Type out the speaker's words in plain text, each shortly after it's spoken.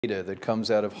data that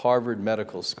comes out of Harvard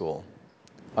Medical School.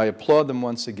 I applaud them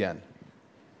once again.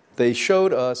 They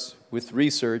showed us with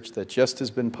research that just has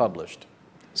been published,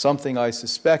 something I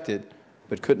suspected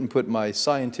but couldn't put my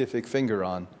scientific finger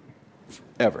on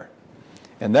ever.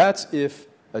 And that's if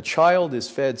a child is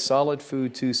fed solid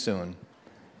food too soon,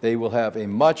 they will have a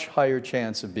much higher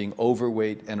chance of being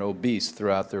overweight and obese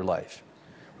throughout their life.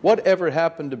 Whatever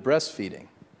happened to breastfeeding?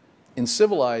 In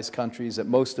civilized countries that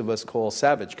most of us call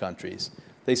savage countries,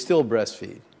 they still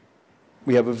breastfeed.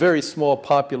 We have a very small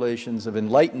populations of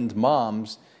enlightened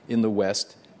moms in the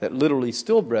West that literally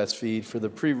still breastfeed for the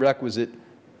prerequisite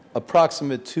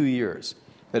approximate 2 years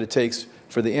that it takes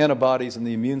for the antibodies and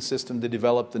the immune system to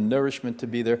develop, the nourishment to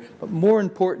be there, but more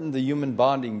important, the human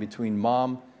bonding between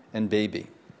mom and baby.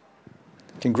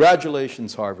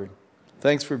 Congratulations, Harvard.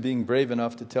 Thanks for being brave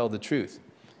enough to tell the truth.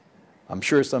 I'm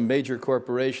sure some major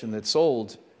corporation that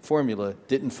sold formula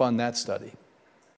didn't fund that study.